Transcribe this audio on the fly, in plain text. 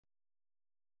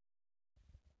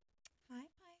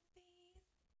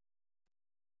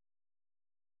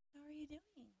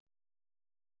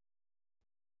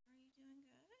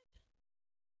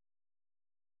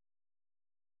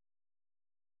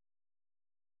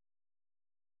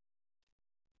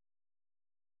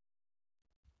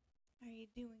Are you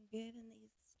doing good in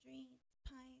these streets,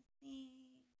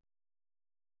 Pisces?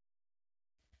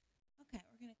 Okay,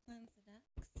 we're going to cleanse the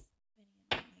decks. Any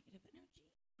negative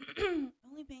energy.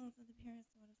 Only beings of the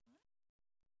purest what is left.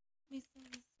 Let me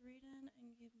seal this reading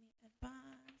and give me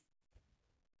advice.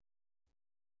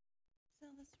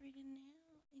 Seal this reading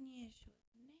now in Yeshua's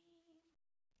name.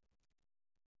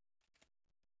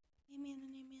 Amen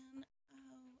and amen.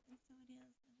 Oh, and so it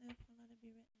is. Therefore let it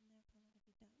be written, therefore let it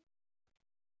be done.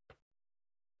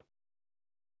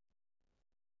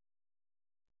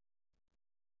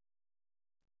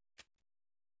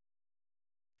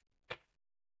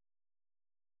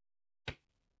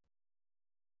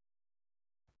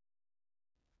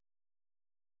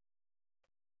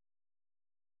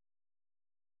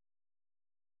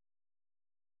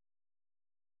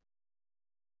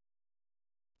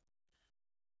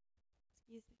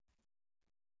 Excuse me.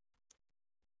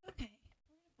 Okay,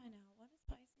 we're going to find out what is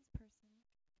Pisces person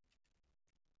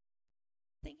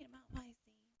thinking about Pisces.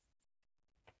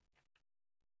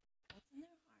 What's in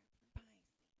their heart for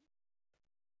Pisces?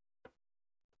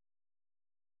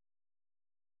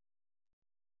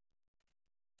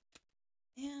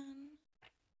 And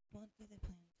what do they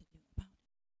plan to do about it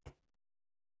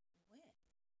with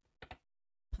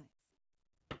Pisces? Pisces.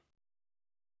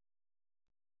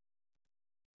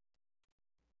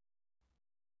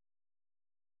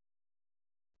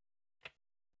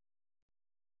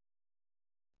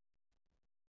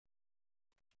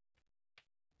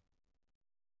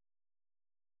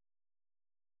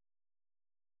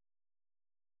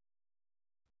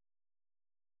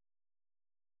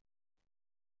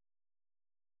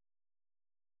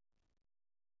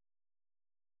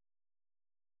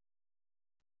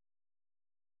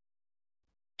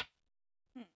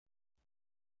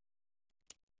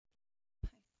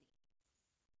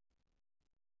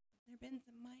 Have there been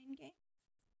some mind games?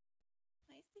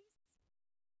 Pisces?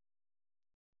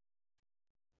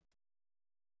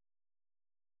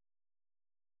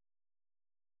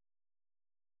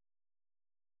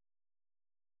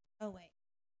 Oh, wait.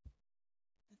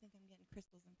 I think I'm getting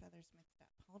crystals and feathers mixed up.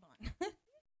 Hold on.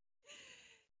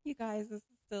 You guys, this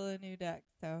is still a new deck,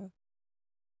 so.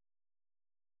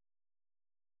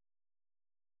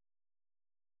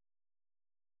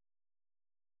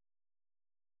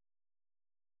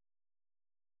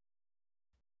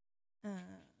 Okay.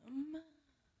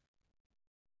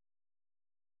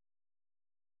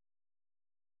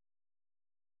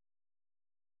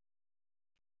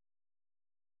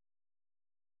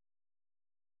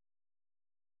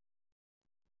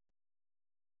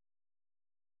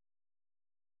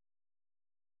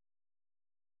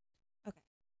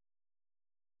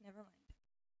 Never mind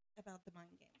about the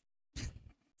mind game.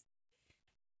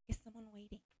 Is someone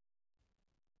waiting?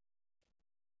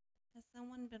 Has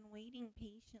someone been waiting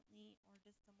patiently, or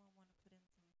does someone want to put in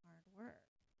some hard work?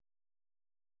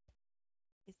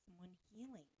 Is someone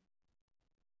healing?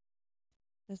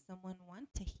 Does someone want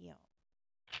to heal?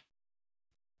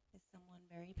 Is someone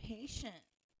very patient?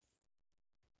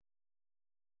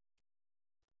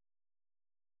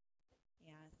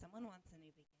 Yeah, someone wants a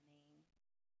new beginning.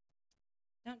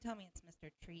 Don't tell me it's Mr.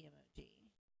 Tree emoji,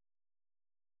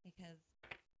 because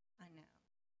I know.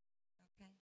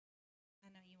 Okay? I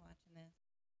know you watching this.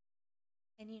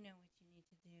 And you know what you need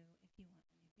to do if you want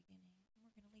a new beginning. And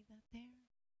we're going to leave that there.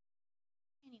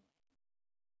 Anyway.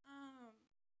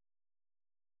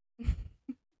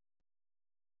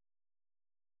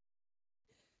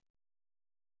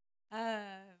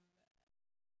 um,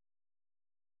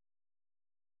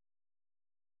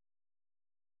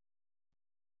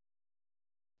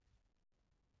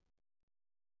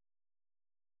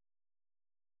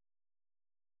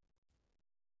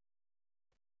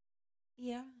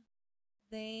 yeah,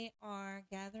 they are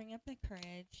gathering up the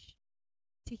courage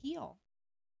to heal.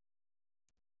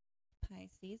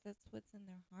 Pisces, that's what's in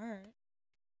their heart.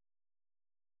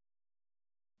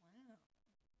 Wow.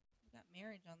 We got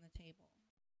marriage on the table.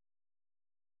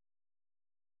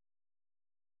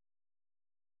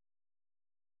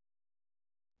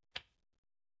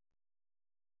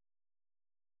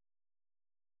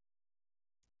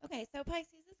 Okay, so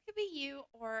Pisces, this could be you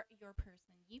or your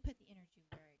person. You put the energy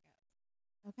where it goes.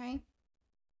 Okay?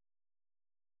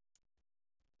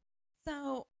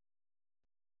 So,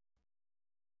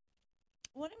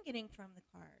 what I'm getting from the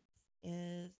cards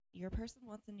is your person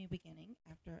wants a new beginning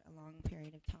after a long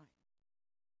period of time.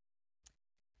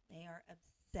 They are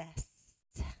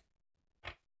obsessed.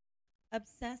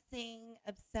 Obsessed,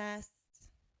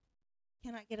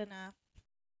 cannot get enough,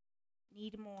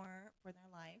 need more for their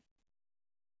life.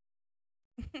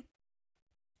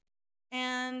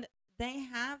 And they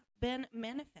have been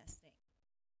manifesting.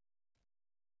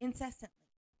 incessantly.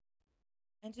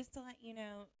 And just to let you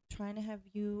know, trying to have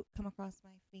you come across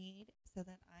my feed so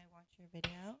that I watch your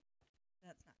video,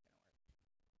 that's not going to work.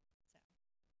 So,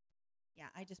 yeah,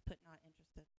 I just put not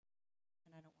interested,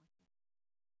 and I don't want that.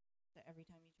 So every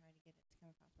time you try to get it to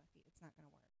come across my feed, it's not going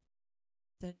to work.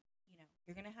 So,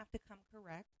 you're going to have to come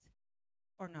correct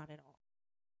or not at all.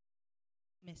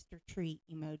 Mr. Tree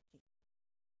emoji.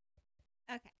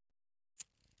 Okay.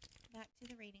 Back to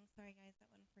the reading. Sorry, guys, that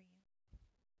wasn't for you.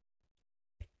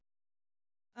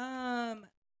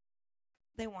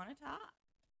 They want to talk.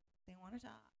 They want to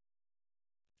talk.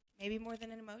 Maybe more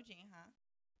than an emoji, huh?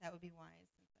 That would be wise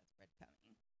since that's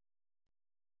breadcrumbing.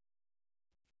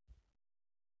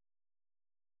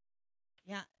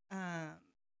 Yeah,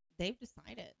 they've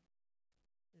decided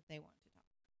that they want to talk.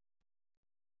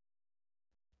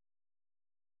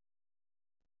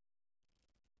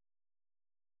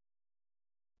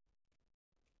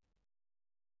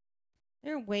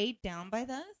 They're weighed down by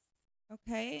this.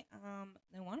 Okay,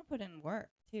 they want to put in work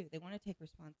too. They want to take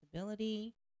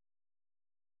responsibility.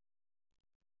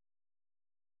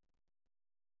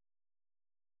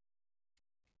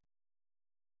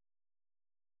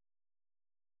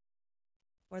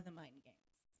 For the mind games.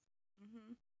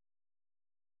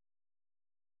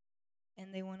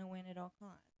 And they want to win at all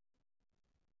costs.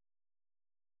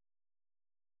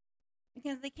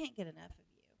 Because they can't get enough of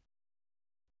you.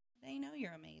 They know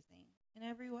you're amazing in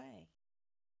every way.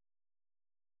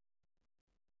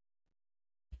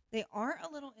 They are a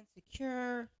little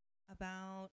insecure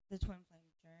about the twin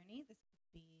flame journey. This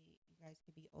could be, you guys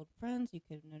could be old friends. You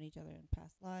could have known each other in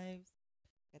past lives.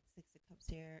 Got the 6 of Cups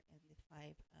here and the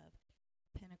 5 of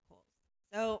Pentacles.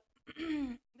 So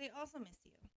they also miss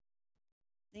you.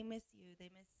 They miss you. They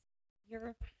miss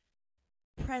your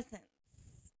presence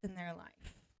in their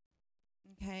life.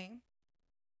 Okay?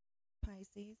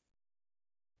 Pisces.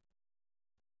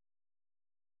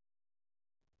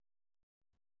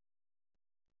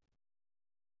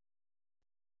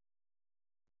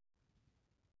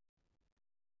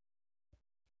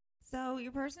 So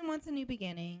your person wants a new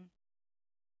beginning.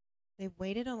 They've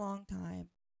waited a long time.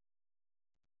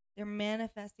 They're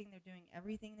manifesting. They're doing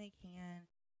everything they can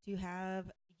to have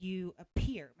you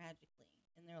appear magically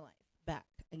in their life back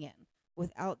again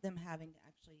without them having to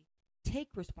actually take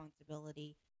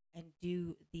responsibility and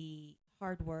do the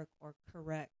hard work or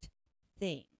correct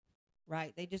thing,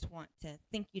 right? They just want to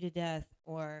think you to death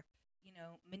or,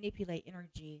 manipulate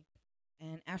energy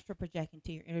and astral project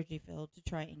into your energy field to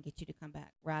try and get you to come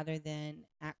back rather than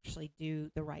actually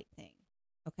do the right thing.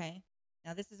 Okay?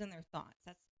 Now this is in their thoughts.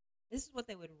 This is what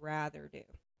they would rather do.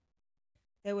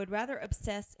 They would rather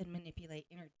obsess and manipulate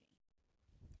energy.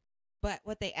 But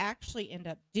what they actually end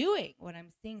up doing, what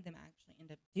I'm seeing them actually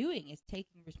end up doing is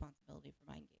taking responsibility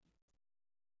for mind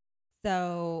games.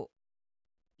 So,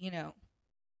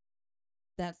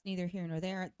 that's neither here nor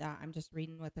there. I'm just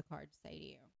reading what the cards say to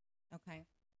you. Okay?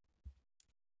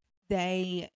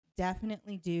 They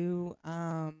definitely do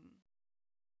want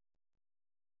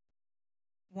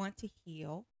to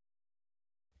heal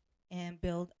and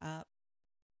build up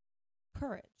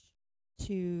courage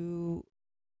to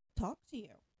talk to you.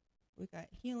 We've got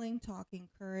healing, talking,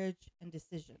 courage, and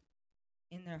decision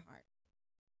in their heart.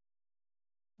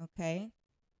 Okay?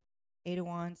 8 of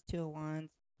Wands, 2 of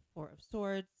Wands, 4 of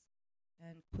Swords,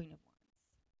 and Queen of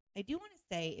Wands. I do want to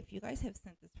say, if you guys have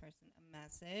sent this person a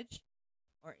message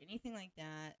or anything like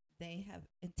that, they have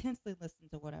intensely listened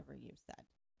to whatever you've said.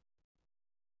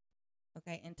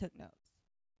 Okay? And took notes.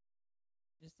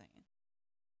 Just saying.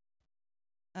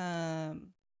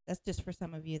 That's just for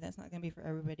some of you. That's not going to be for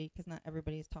everybody because not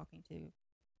everybody is talking to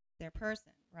their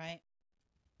person, right?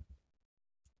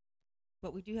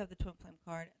 But we do have the Twin Flame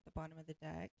card at the bottom of the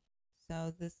deck.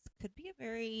 So this could be a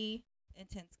very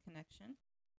intense connection.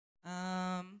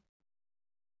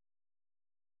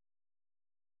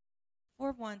 4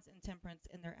 of Wands and Temperance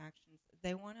in their actions.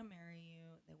 They want to marry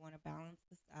you. They want to balance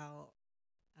this out.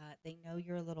 They know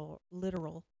you're a little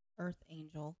literal earth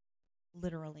angel,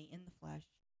 literally in the flesh.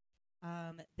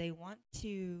 They want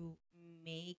to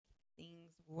make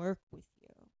things work with you.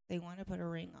 They want to put a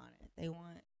ring on it. They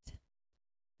want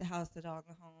the house, the dog,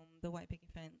 the home, the white picket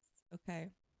fence,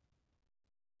 okay?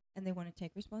 And they want to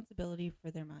take responsibility for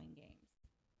their mind games.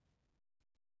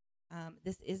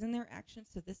 This is in their actions,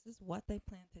 so this is what they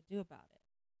plan to do about it.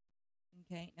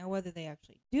 Okay? Now, whether they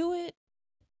actually do it,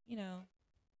 I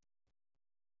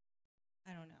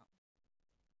don't know.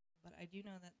 But I do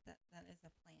know that is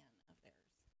a plan of theirs.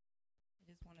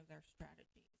 It is one of their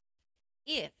strategies.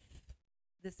 If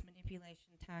this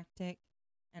manipulation tactic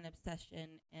and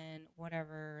obsession and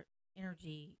whatever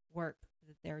energy work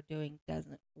that they're doing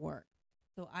doesn't work,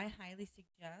 So I highly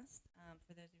suggest,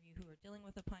 for those of you who are dealing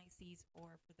with a Pisces,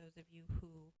 or for those of you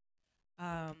who,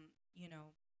 you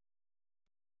know,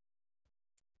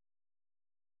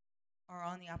 are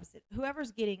on the opposite,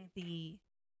 whoever's getting the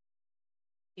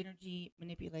energy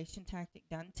manipulation tactic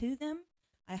done to them,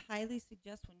 I highly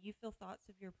suggest when you feel thoughts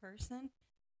of your person,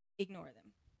 ignore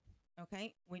them.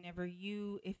 Okay? Whenever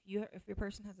if your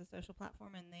person has a social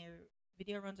platform and their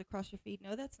video runs across your feed,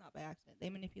 no, that's not by accident. They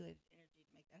manipulated energy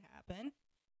to make that happen.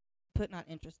 Put not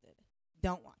interested.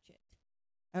 Don't watch it.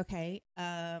 Okay?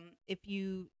 If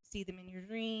you see them in your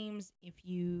dreams, if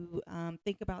you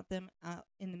think about them out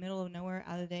in the middle of nowhere,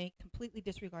 out of the day, completely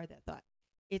disregard that thought.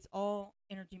 It's all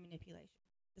energy manipulation.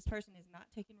 This person is not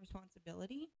taking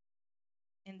responsibility,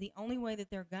 and the only way that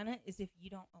they're gonna is if you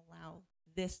don't allow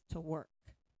this to work.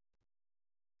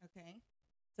 Okay?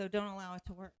 So don't allow it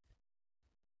to work.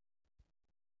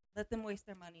 Let them waste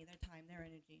their money, their time, their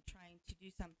energy trying to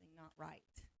do something not right.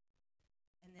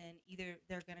 And then either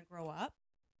they're going to grow up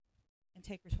and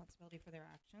take responsibility for their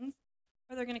actions,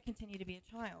 or they're going to continue to be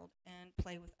a child and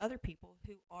play with other people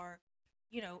who are,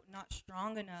 you know, not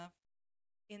strong enough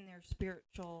in their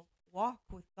spiritual walk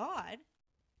with God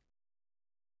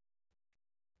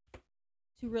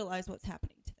to realize what's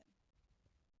happening to them.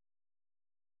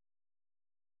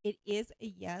 It is a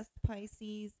yes,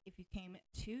 Pisces. If you came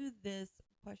to this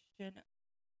question,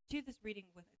 to this reading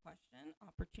with a question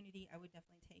opportunity, I would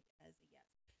definitely take as a yes.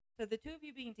 So the two of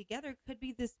you being together could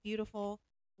be this beautiful,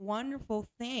 wonderful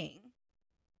thing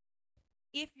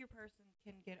if your person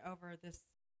can get over this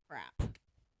crap.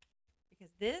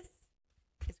 Because this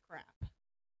is crap.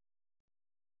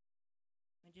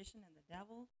 Magician and the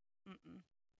devil?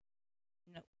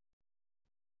 No.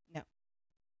 No.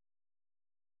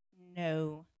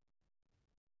 No.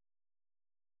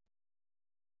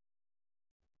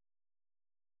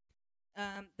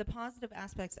 The positive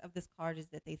aspects of this card is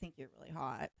that they think you're really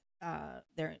hot.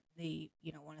 They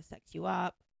want to sex you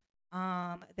up.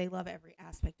 They love every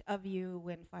aspect of you.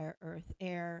 Wind, fire, earth,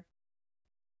 air.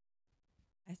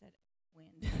 I said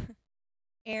wind.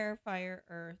 Air, fire,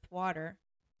 earth, water.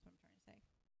 That's what I'm trying to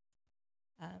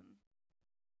say.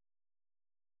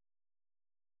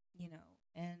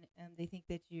 And they think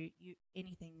that you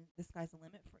anything, the sky's the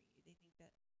limit for you. They think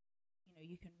that,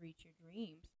 you can reach your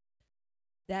dreams.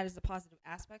 That is a positive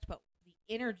aspect, but the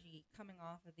energy coming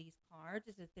off of these cards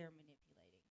is that they're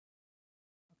manipulating.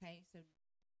 Okay, so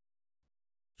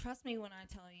trust me when I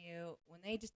tell you, when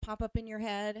they just pop up in your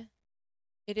head,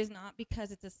 it is not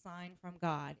because it's a sign from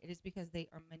God. It is because they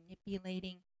are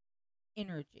manipulating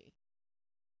energy.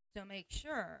 So make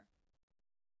sure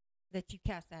that you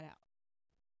cast that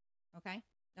out. Okay?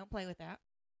 Don't play with that.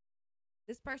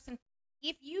 This person,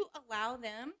 if you allow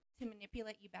them to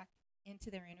manipulate you back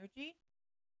into their energy,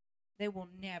 they will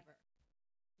never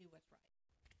do what's right.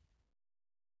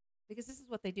 Because this is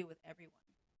what they do with everyone.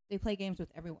 They play games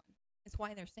with everyone. It's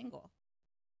why they're single.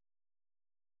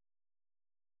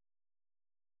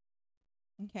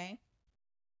 Okay?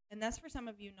 And that's for some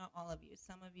of you, not all of you.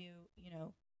 Some of you,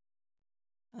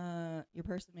 your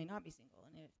person may not be single.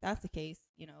 And if that's the case,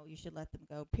 you should let them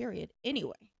go, period.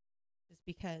 Anyway, just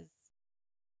because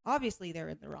obviously they're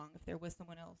in the wrong if they're with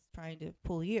someone else trying to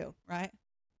pull you, right?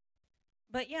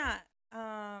 But yeah,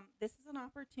 this is an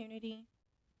opportunity.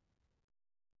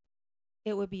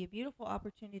 It would be a beautiful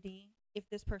opportunity if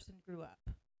this person grew up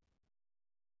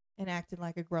and acted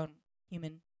like a grown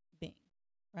human being,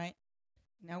 right?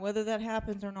 Now, whether that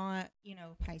happens or not,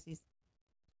 Pisces,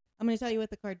 I'm going to tell you what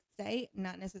the cards say,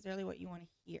 not necessarily what you want to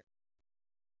hear.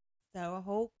 So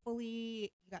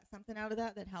hopefully you got something out of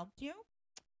that helped you.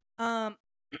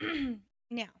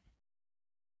 Now,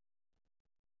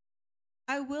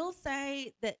 I will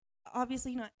say that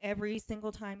obviously not every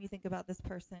single time you think about this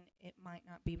person, it might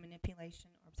not be manipulation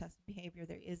or obsessive behavior.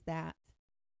 There is that,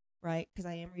 right? Because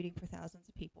I am reading for thousands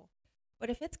of people. But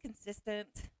if it's consistent,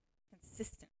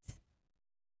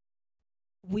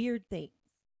 weird things,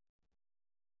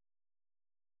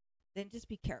 then just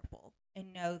be careful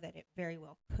and know that it very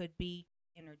well could be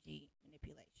energy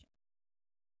manipulation.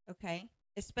 Okay?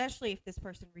 Especially if this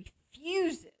person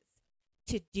refuses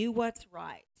to do what's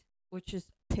right, which is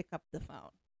pick up the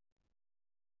phone.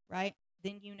 Right?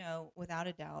 Then without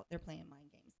a doubt, they're playing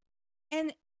mind games.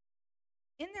 And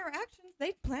in their actions,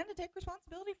 they plan to take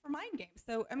responsibility for mind games.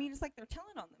 So, it's like they're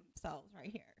telling on themselves right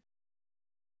here.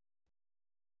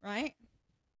 Right?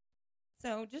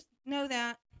 So just know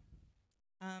that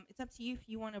it's up to you if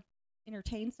you want to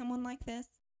entertain someone like this.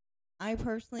 I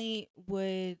personally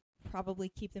would probably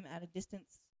keep them at a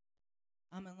distance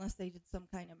unless they did some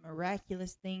kind of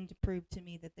miraculous thing to prove to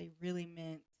me that they really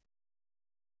meant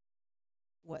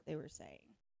what they were saying.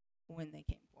 when they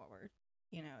came forward.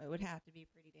 You know, it would have to be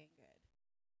pretty dang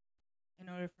good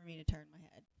in order for me to turn my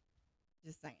head.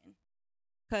 Just saying.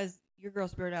 Because your girl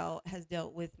Spirit Owl has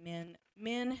dealt with men.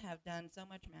 Men have done so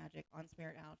much magic on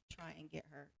Spirit Owl to try and get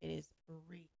her. It is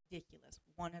ridiculous.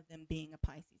 One of them being a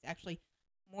Pisces. Actually,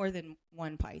 more than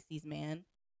one Pisces man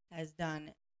has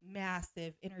done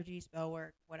massive energy, spell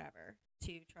work, whatever,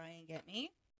 to try and get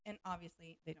me. And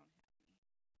obviously, they don't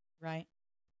have me. Right?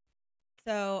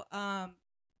 So,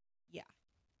 yeah.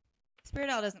 Spirit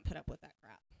Owl doesn't put up with that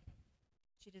crap.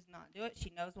 She does not do it.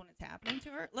 She knows when it's happening to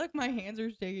her. Look, my hands are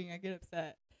shaking. I get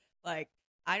upset. Like,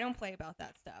 I don't play about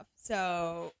that stuff.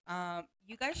 So,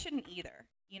 you guys shouldn't either.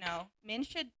 You know, men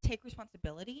should take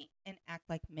responsibility and act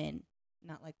like men,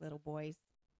 not like little boys.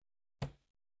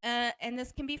 And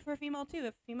this can be for a female, too.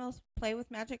 If females play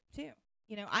with magic, too.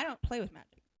 You know, I don't play with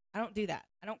magic. I don't do that.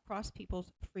 I don't cross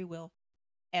people's free will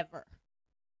ever.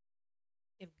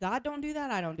 If God don't do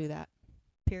that, I don't do that.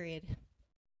 Period.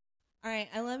 All right.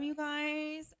 I love you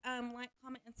guys. Like,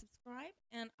 comment, and subscribe.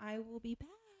 And I will be back.